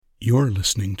You're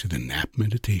listening to the Nap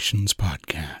Meditations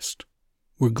podcast.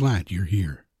 We're glad you're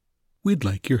here. We'd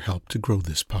like your help to grow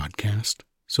this podcast,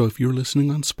 so if you're listening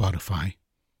on Spotify,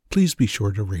 please be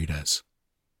sure to rate us.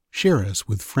 Share us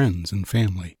with friends and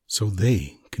family so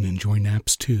they can enjoy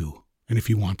naps too. And if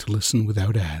you want to listen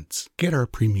without ads, get our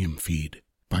premium feed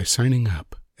by signing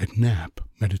up at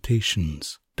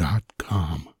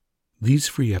napmeditations.com. These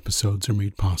free episodes are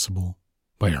made possible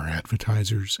by our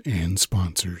advertisers and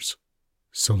sponsors.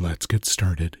 So let's get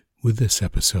started with this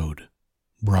episode,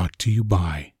 brought to you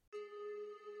by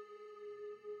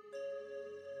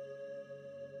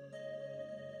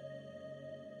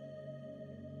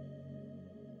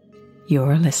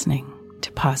You're listening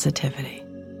to Positivity,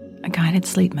 a guided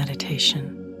sleep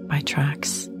meditation by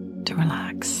Tracks to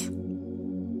Relax.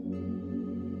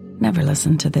 Never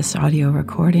listen to this audio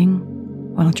recording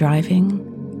while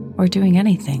driving or doing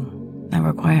anything that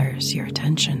requires your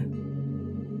attention.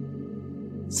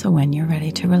 So when you're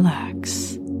ready to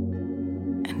relax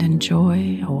and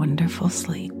enjoy a wonderful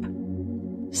sleep,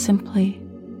 simply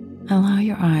allow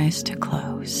your eyes to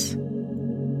close.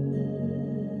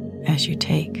 As you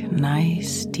take a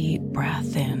nice deep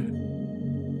breath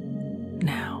in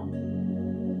now,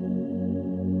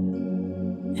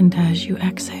 and as you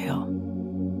exhale,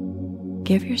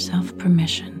 give yourself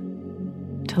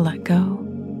permission to let go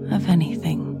of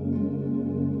anything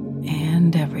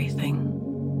and everything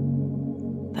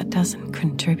that doesn't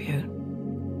contribute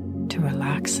to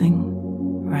relaxing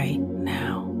right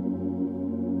now.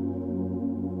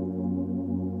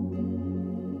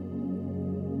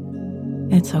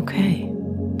 It's okay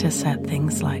to set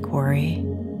things like worry,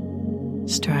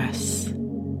 stress,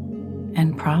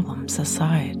 and problems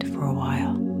aside for a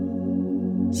while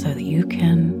so that you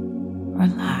can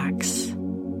relax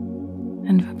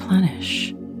and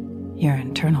replenish your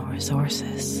internal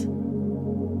resources.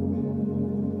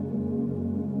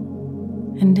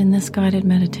 And in this guided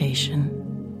meditation,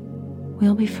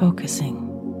 we'll be focusing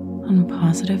on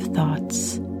positive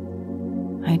thoughts,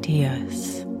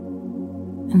 ideas,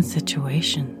 and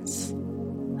situations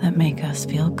that make us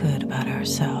feel good about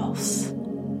ourselves,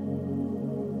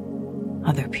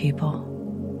 other people,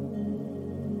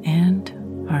 and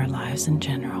our lives in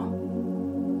general.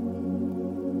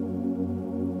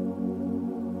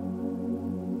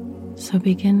 So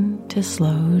begin to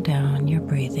slow down your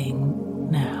breathing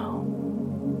now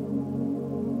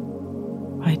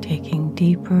by taking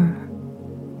deeper,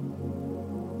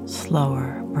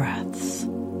 slower breaths.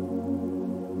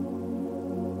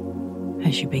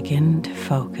 As you begin to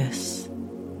focus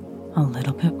a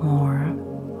little bit more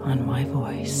on my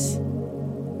voice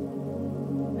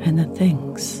and the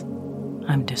things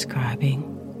I'm describing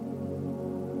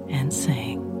and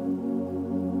saying.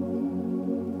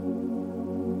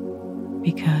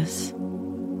 Because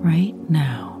right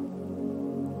now,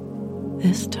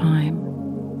 this time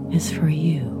is for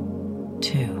you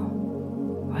to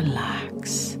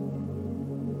relax.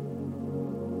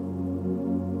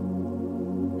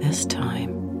 This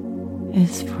time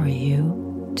is for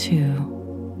you to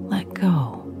let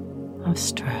go of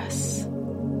stress.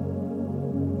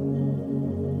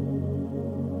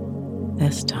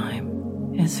 This time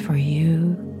is for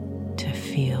you to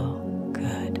feel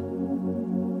good.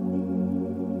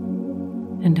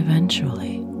 And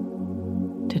eventually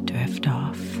to drift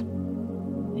off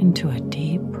into a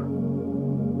deep,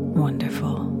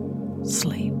 wonderful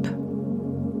sleep.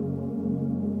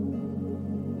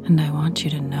 And I want you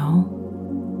to know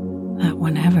that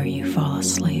whenever you fall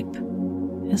asleep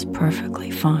is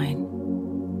perfectly fine.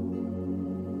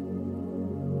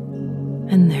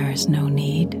 And there is no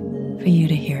need for you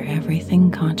to hear everything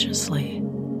consciously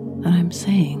that I'm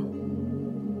saying.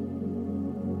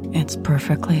 It's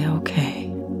perfectly okay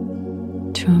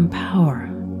to empower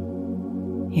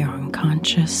your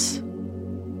unconscious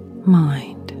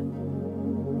mind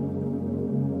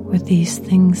with these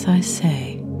things I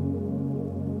say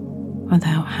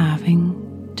without having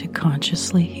to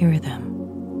consciously hear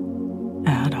them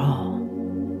at all.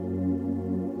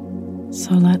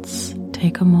 So let's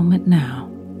take a moment now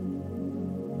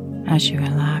as you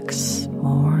relax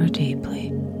more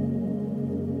deeply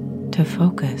to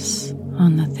focus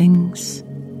on the things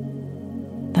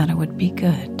that it would be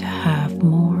good to have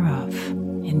more of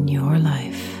in your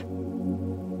life,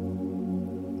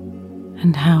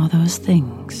 and how those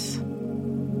things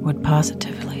would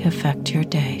positively affect your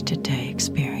day-to-day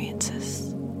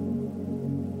experiences,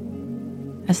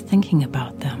 as thinking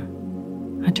about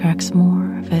them attracts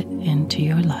more of it into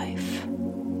your life.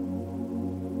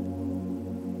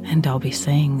 And I'll be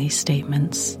saying these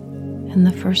statements in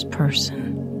the first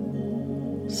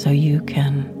person so you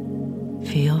can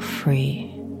feel free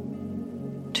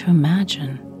to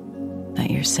imagine that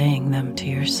you're saying them to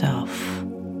yourself.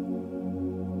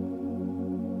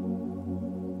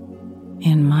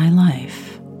 In my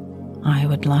life, I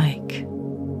would like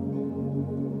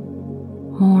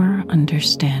more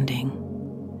understanding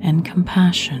and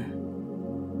compassion.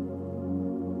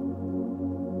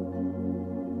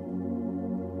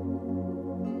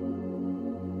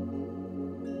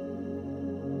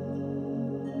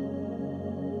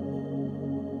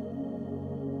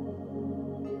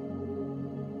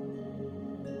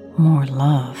 More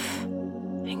love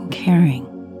and caring.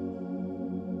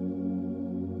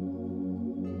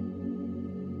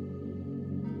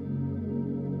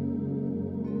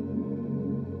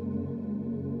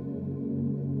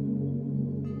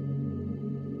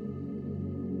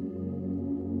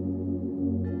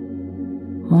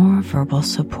 More verbal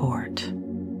support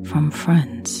from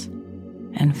friends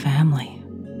and family.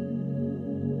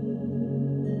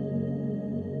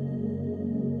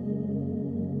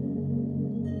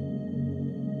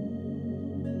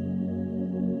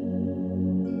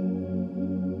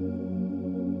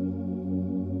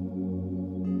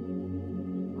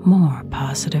 More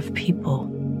positive people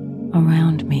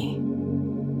around me.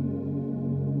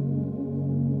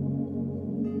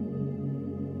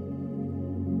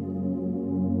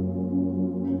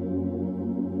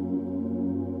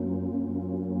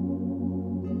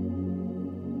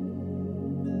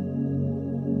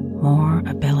 More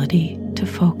ability to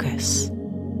focus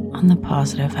on the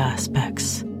positive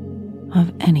aspects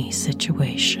of any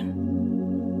situation.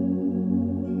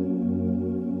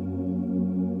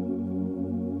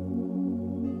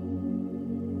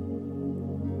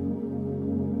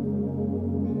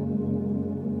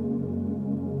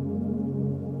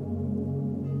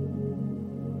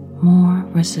 More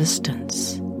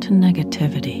resistance to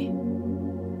negativity.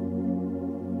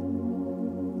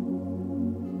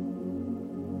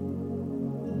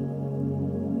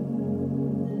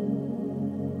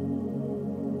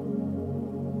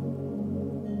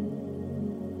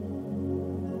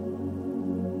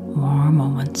 More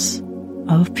moments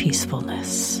of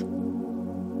peacefulness.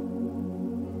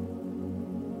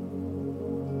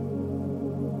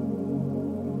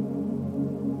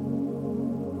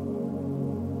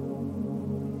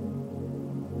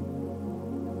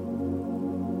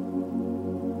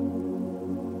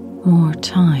 More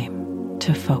time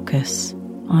to focus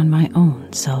on my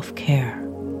own self-care.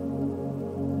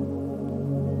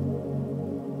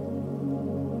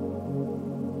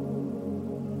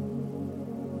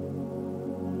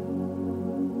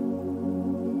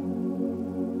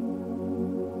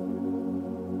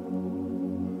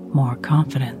 More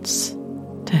confidence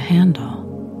to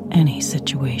handle any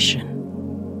situation.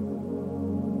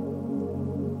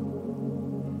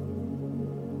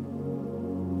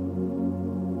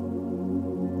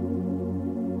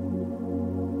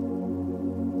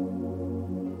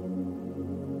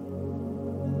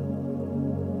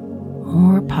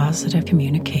 More positive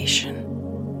communication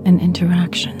and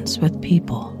interactions with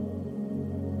people.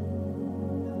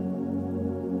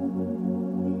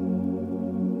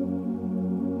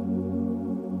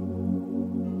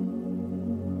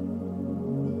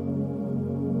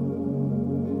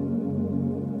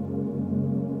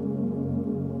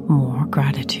 More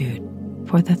gratitude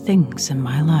for the things in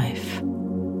my life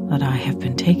that I have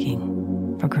been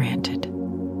taking for granted.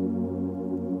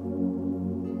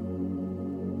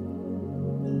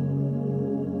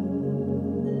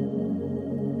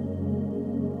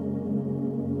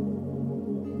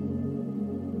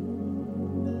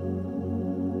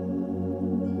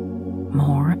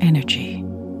 More energy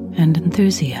and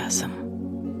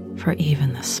enthusiasm for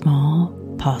even the small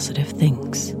positive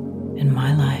things in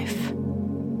my life.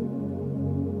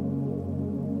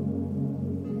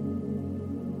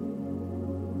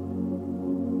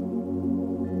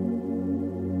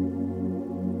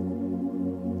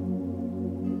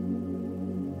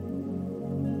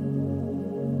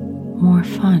 More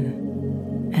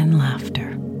fun and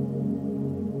laughter.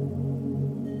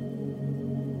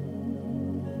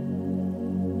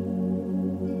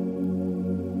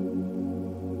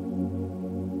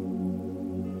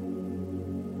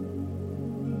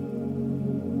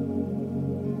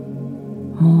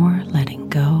 More letting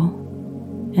go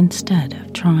instead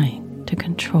of trying to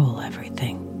control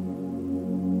everything.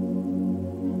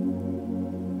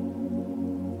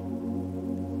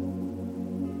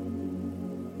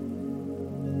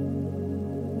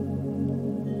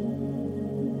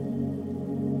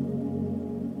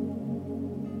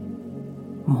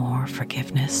 More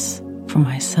forgiveness for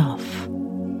myself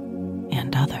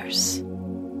and others,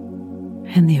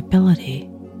 and the ability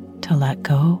to let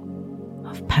go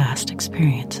of past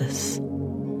experiences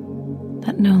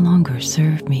that no longer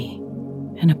serve me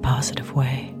in a positive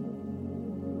way.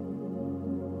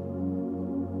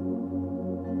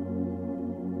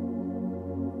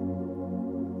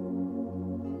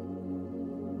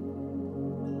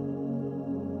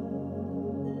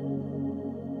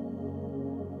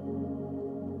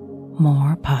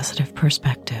 More positive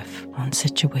perspective on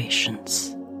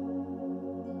situations,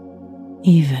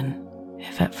 even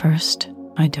if at first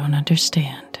I don't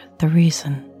understand the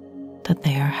reason that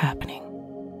they are happening.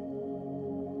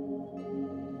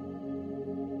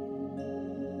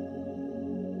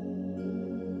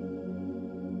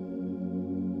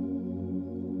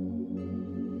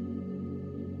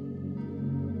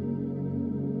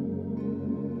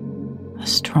 A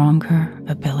stronger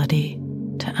ability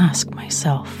to ask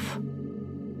myself,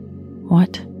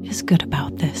 what is good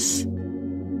about this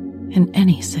in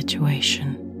any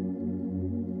situation?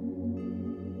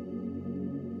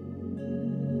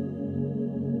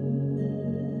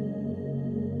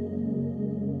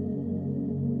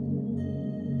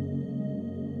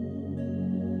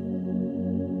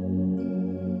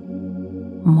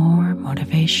 More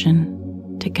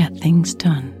motivation to get things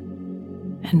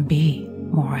done and be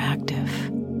more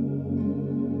active.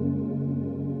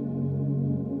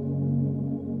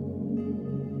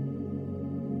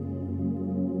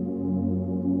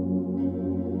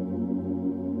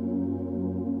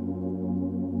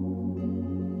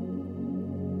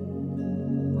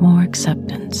 More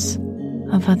acceptance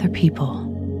of other people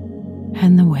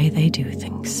and the way they do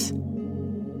things.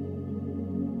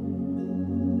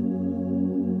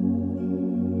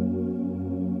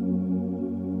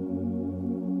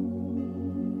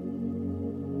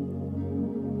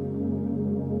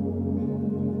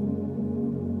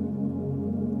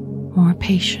 More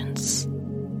patience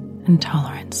and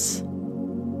tolerance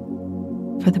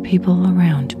for the people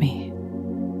around me.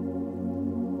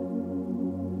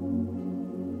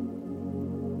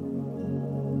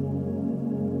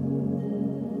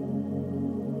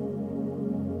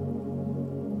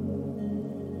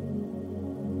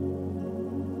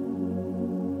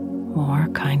 More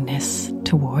kindness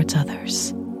towards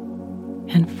others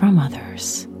and from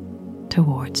others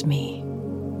towards me.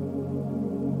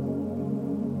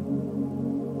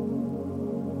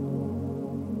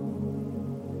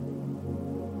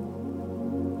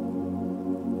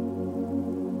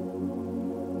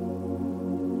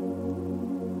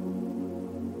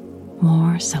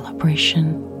 More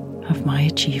celebration of my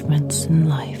achievements in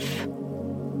life,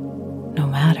 no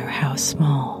matter how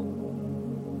small.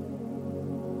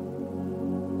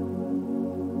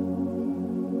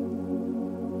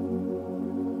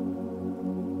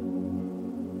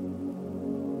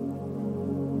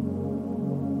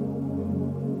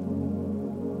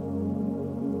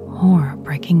 More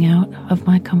breaking out of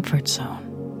my comfort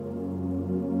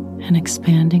zone and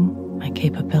expanding my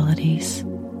capabilities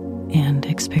and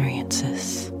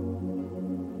experiences.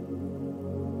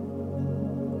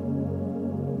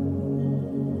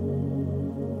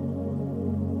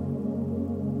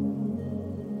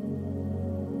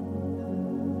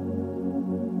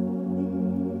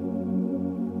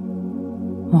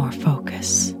 More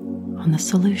focus on the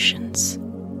solutions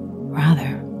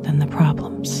rather than the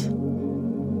problems.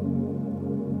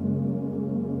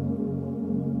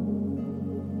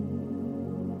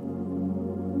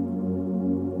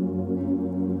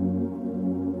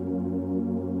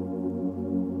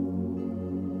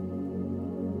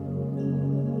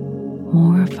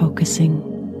 More focusing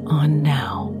on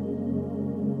now,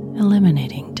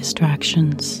 eliminating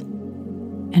distractions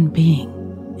and being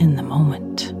in the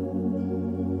moment.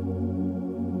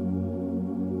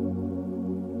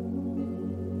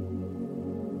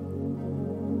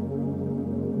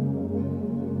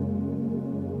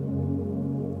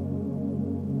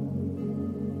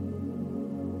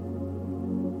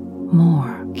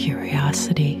 More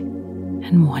curiosity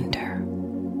and wonder.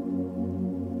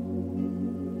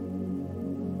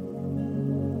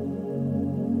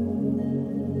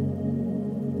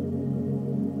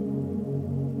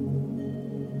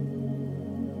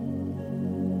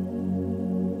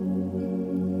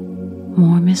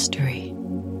 More mystery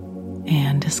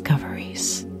and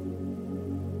discoveries.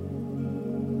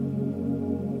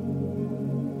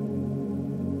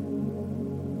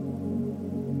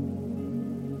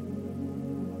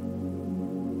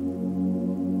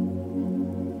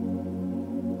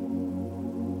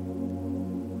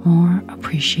 More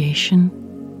appreciation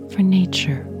for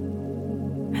nature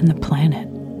and the planet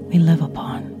we live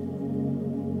upon.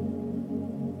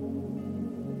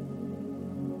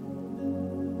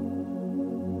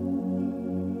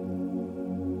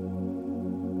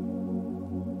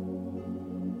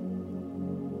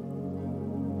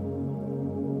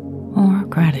 More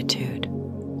gratitude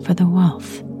for the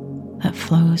wealth that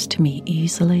flows to me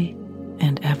easily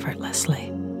and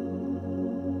effortlessly.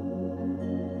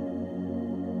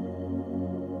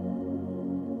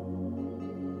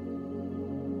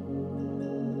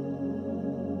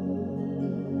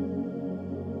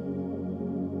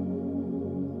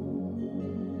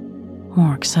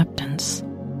 More acceptance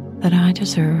that I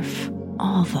deserve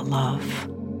all the love,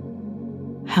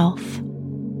 health,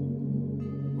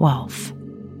 wealth,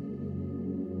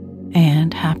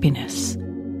 and happiness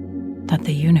that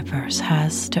the universe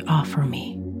has to offer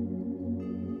me.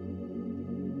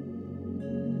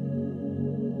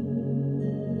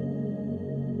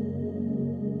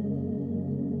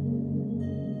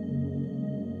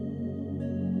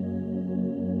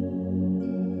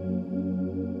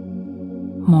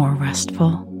 More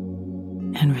restful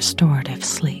and restorative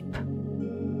sleep.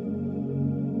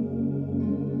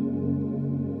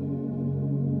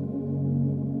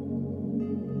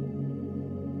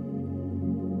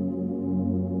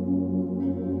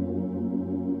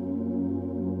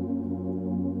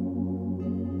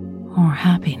 More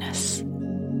happiness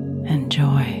and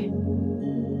joy.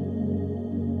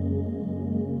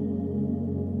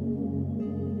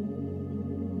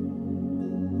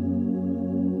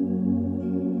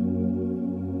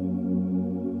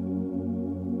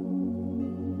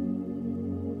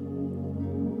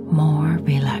 More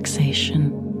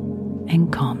relaxation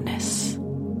and calmness.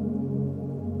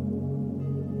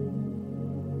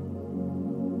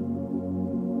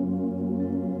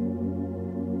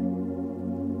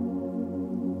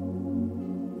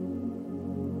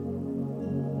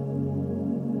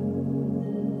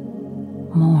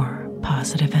 More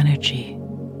positive energy,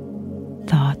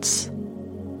 thoughts,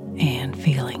 and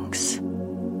feelings.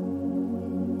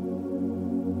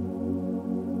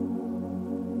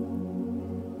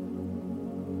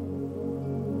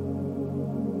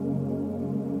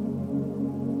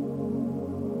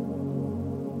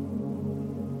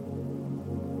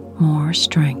 More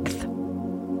strength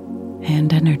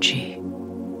and energy.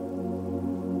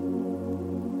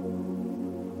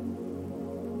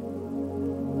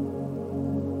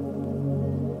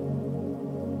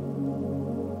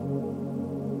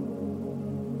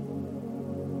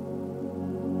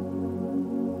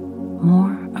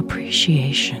 More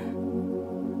appreciation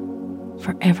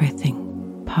for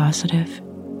everything positive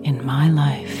in my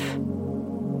life.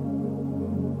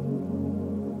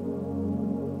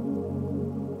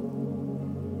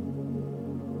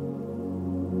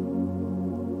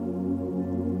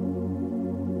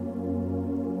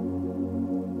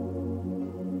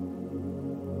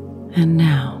 And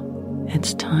now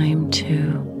it's time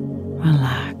to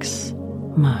relax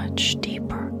much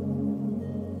deeper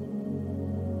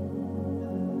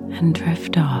and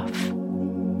drift off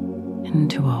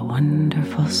into a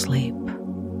wonderful sleep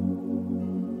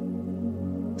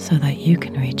so that you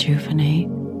can rejuvenate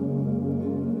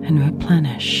and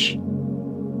replenish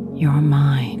your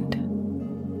mind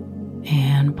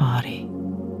and body.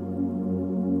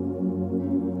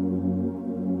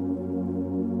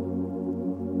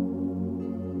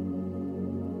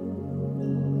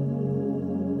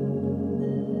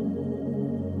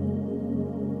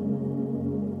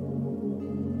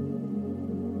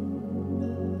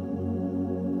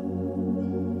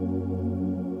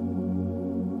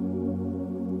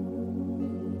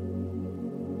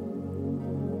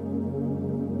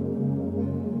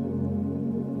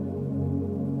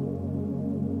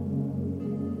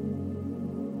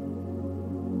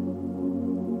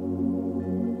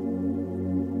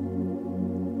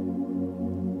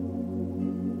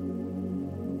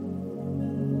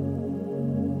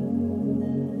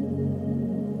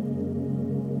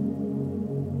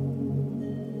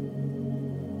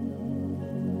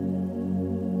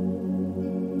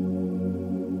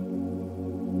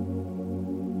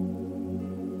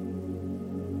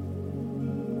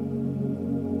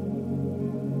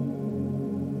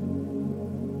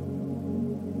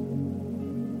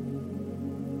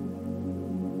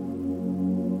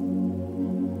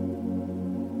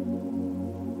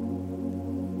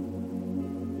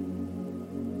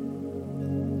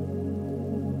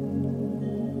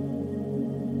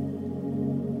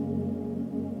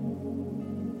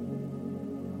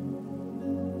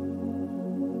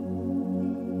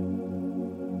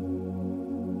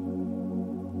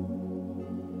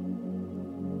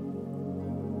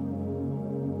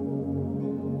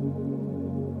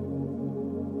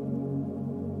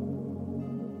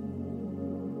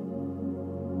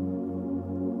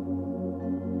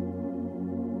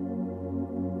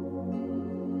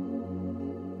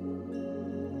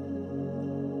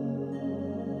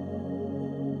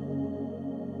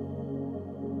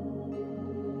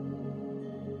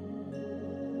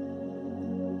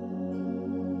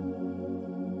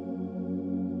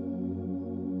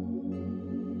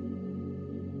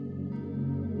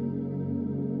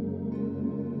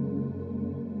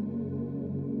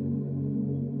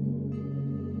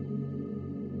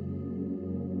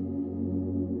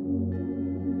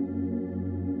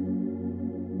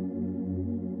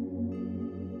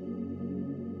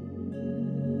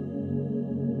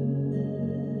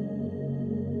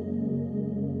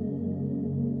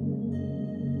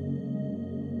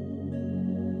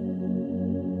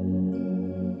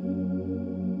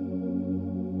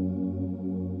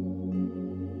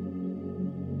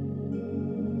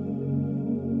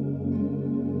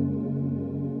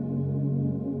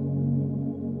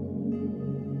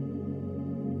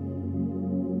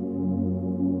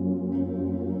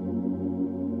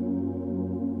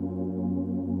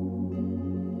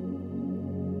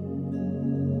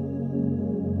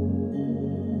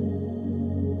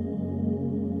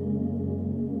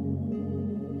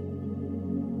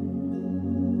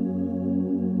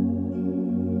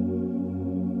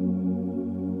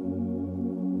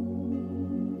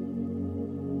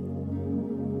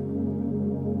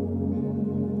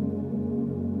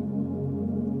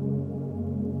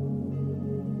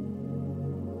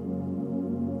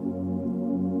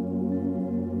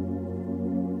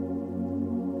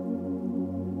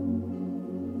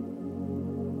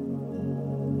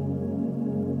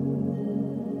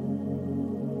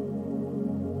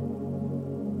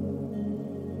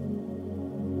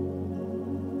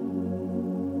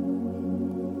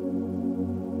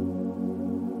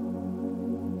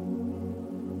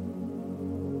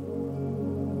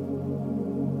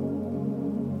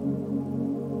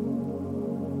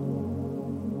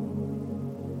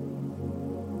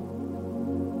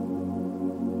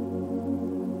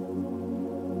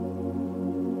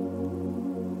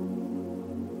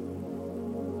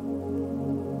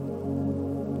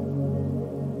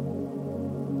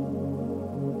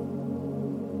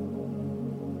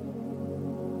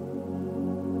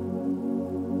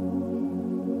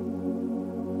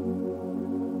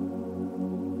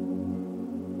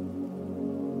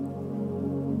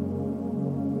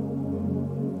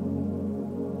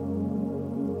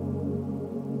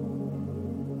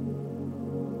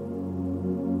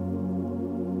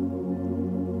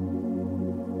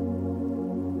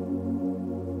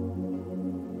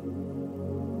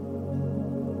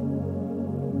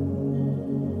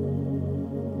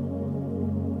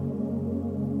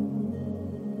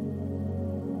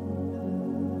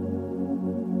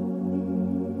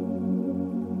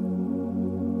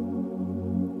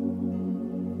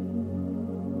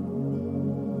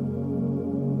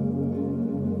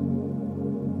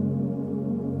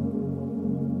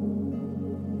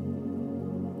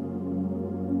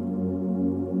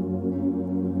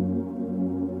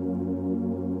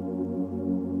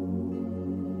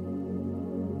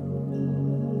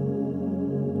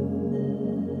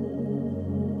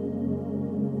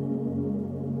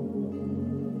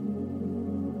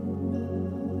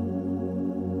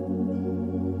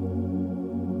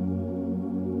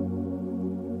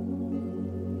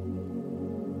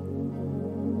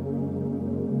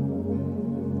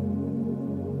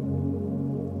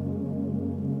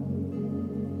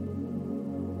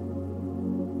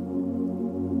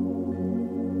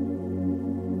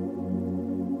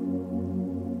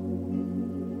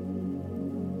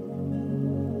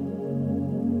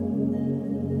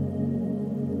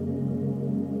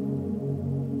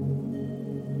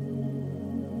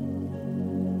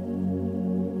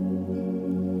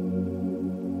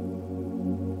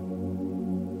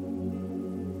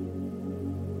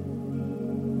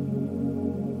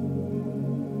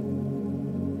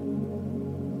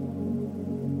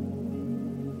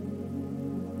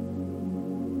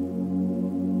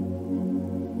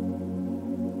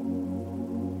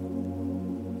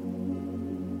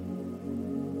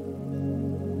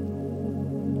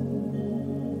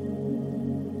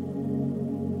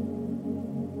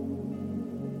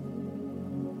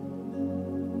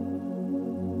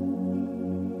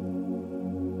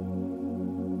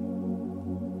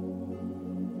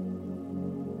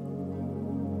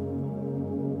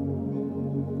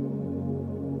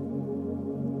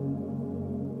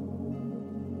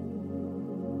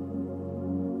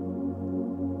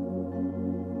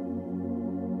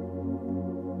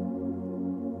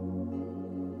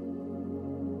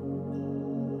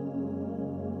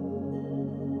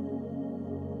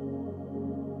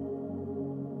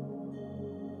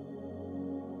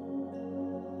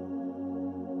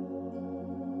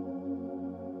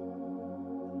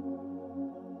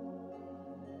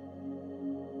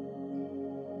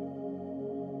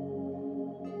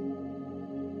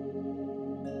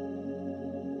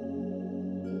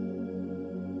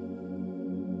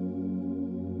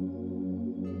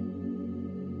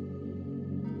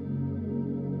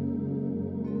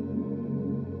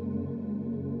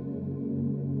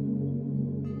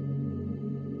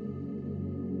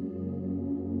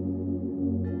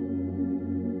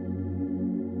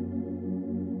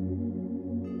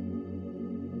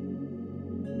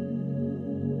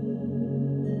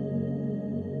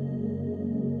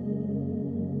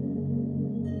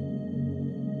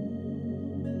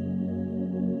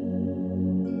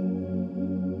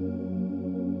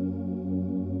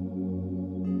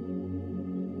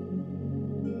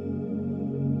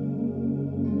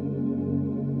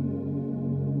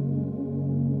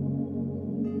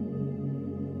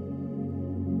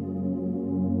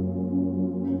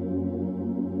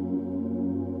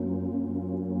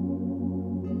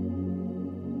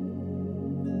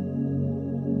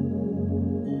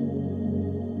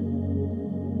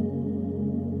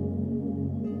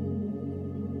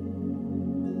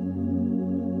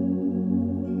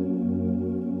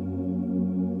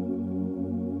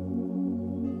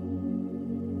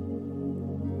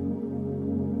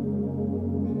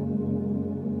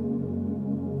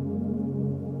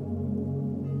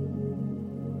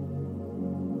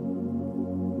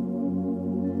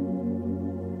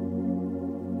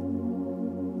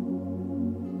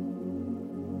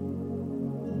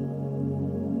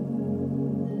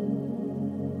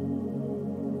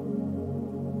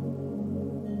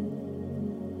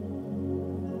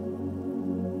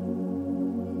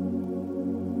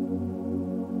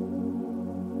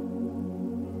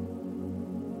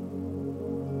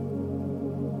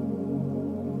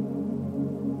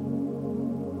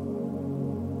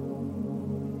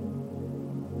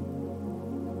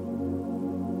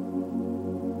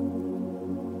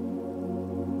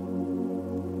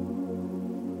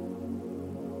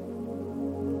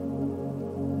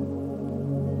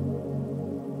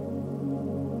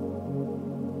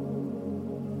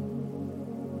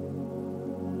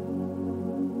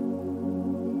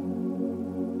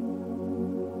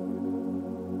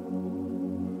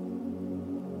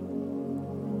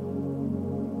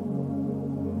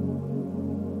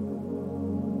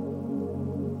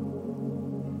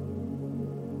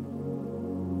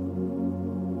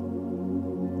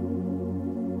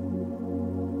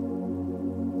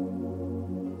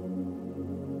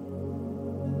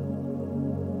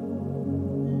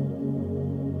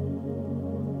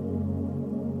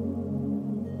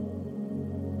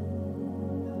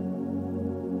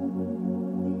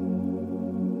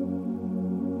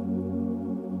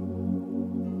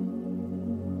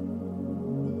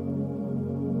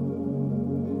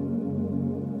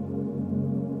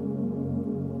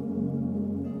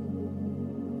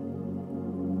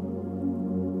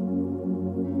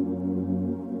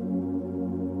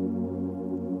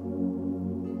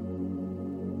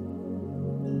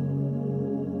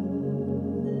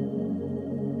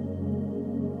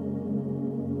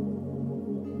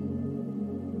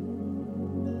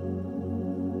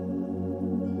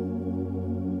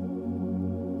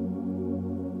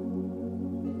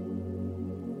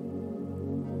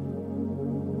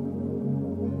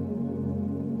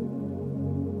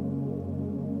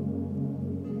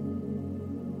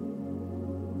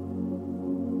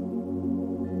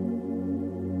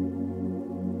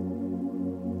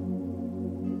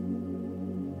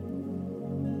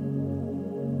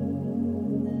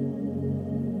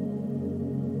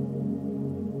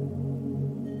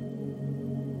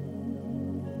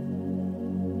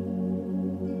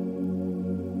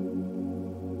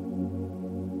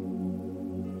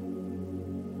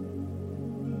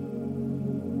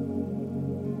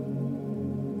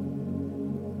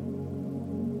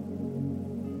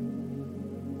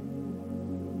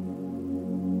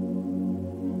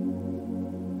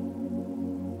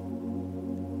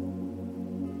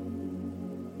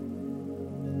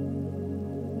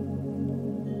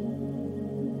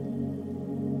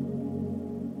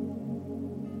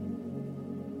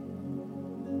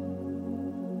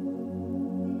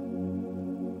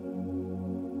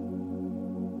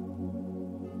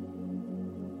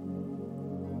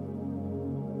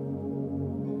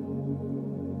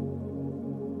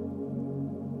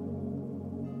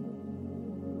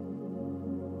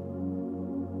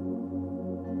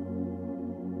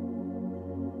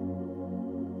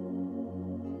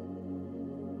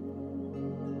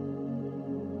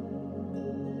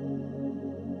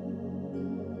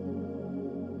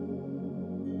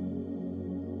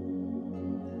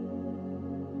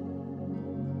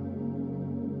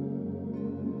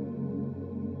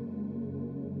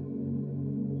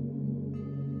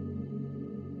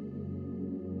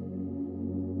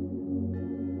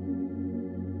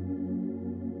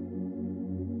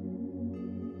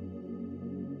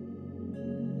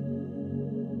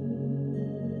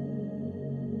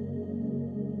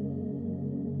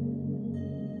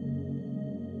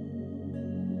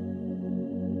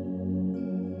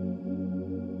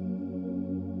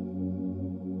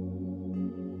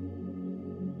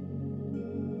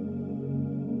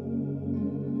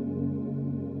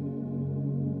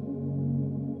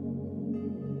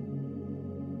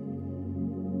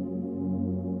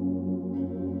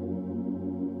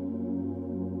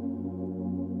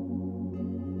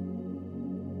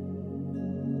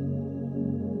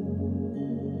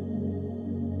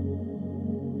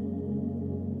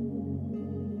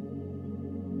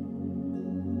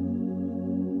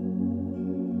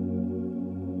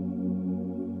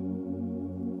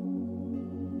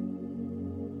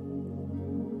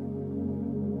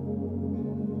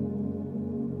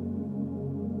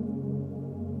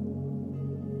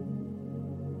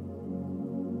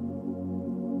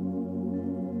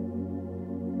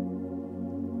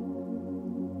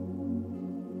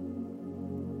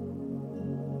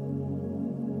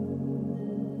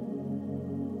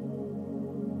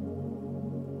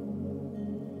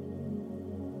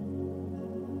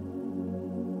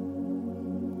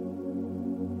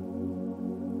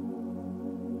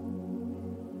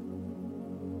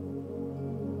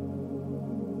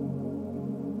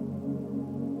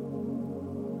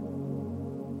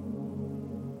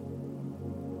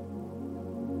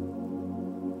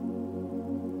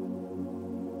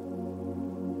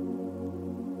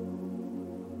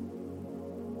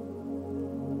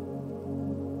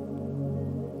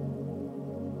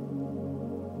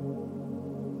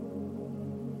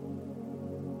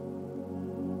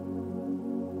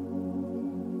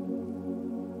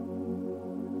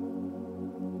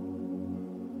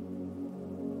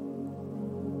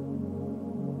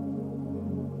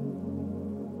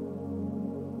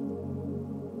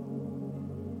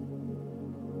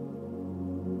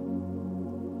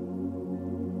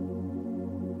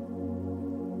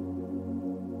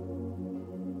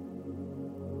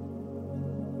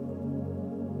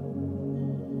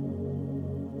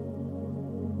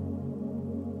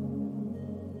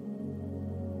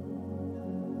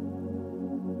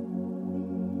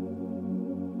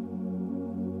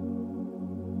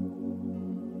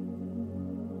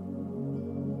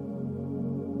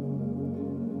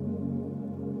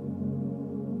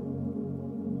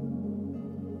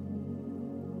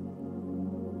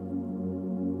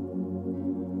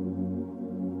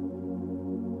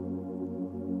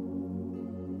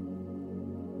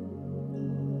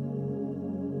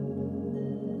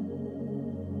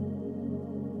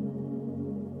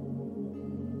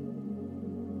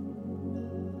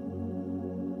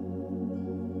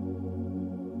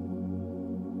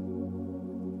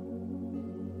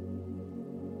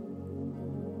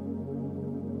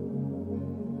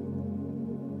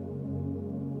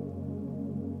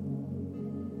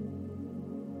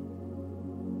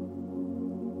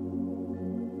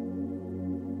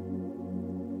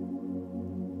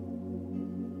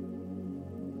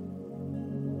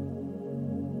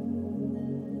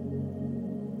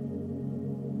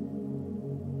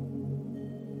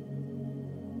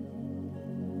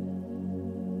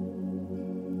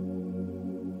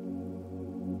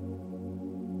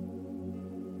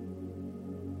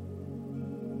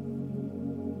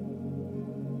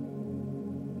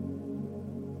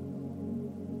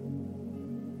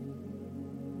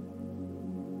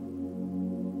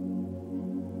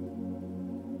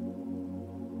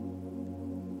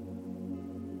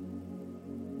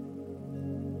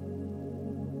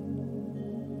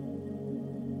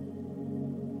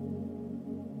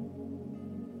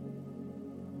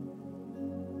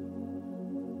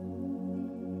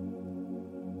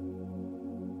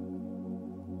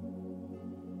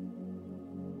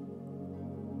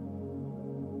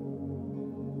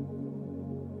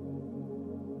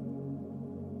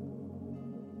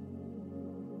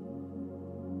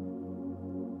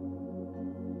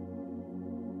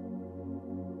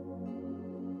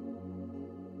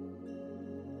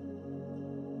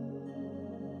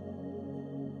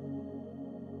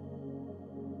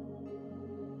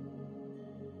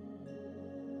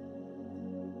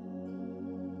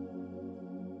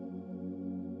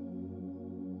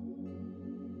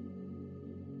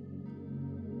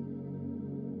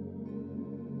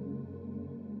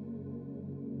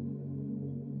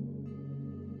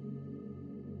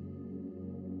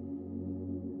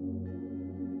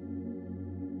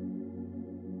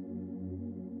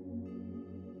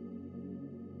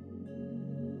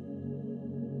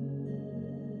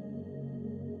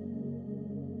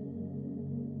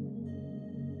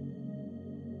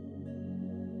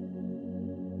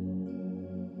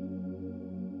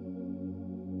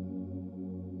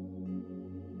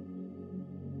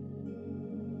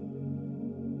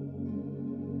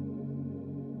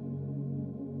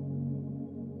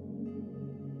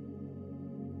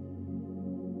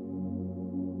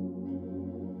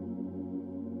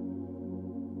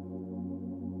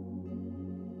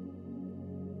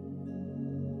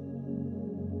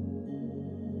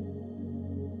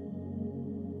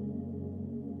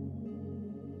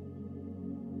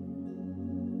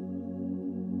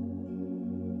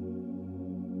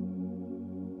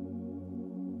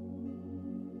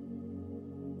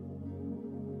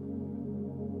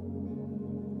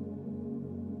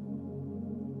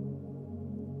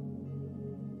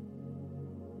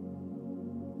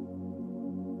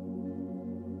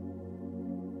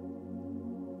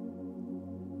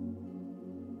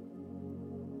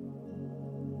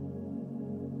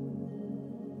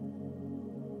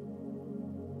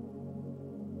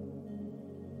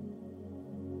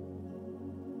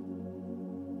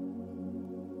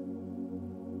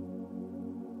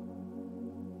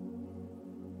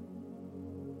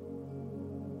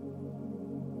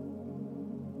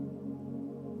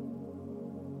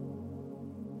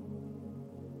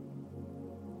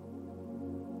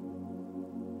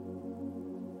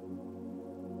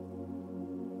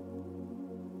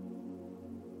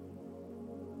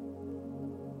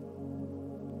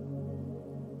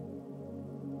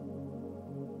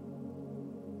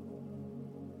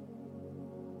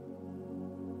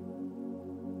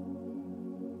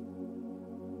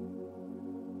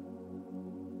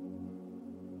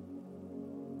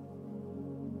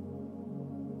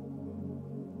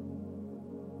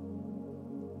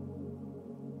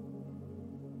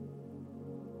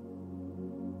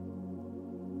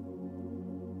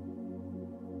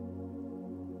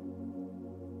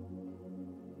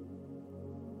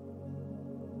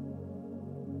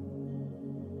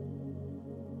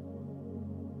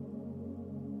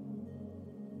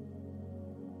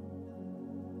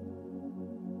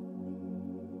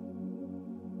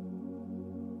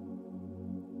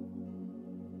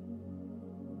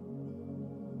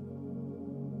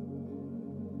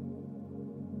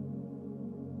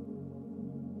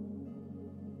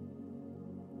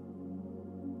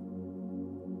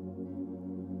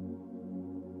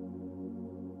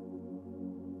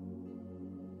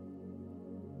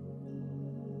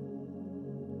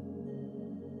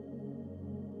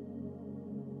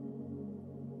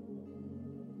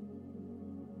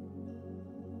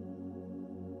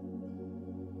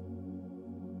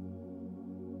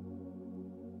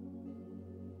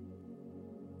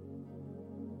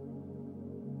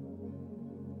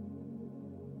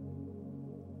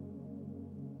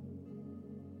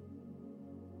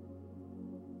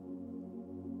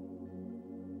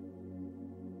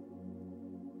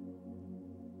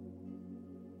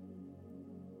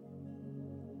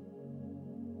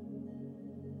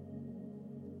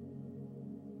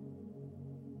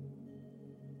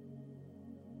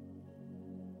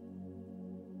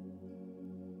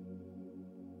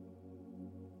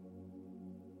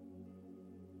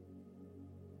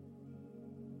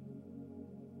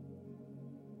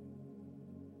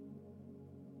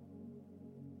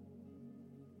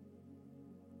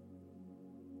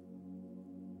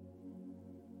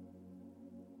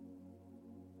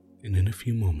 And in a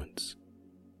few moments,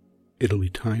 it'll be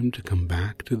time to come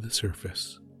back to the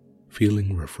surface,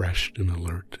 feeling refreshed and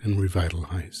alert and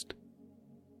revitalized.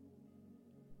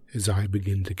 As I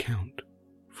begin to count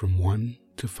from 1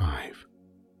 to 5,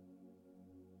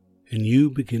 and you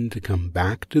begin to come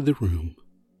back to the room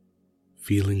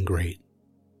feeling great,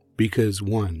 because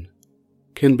 1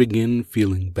 can begin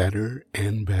feeling better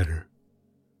and better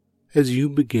as you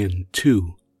begin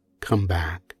to come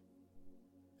back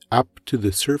up to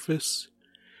the surface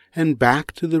and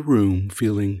back to the room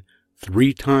feeling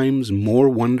 3 times more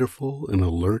wonderful and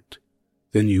alert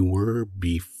than you were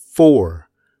before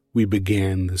we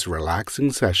began this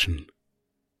relaxing session.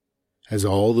 As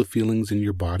all the feelings in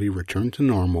your body return to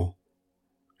normal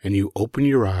and you open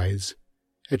your eyes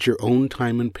at your own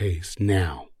time and pace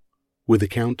now with a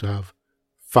count of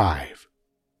 5.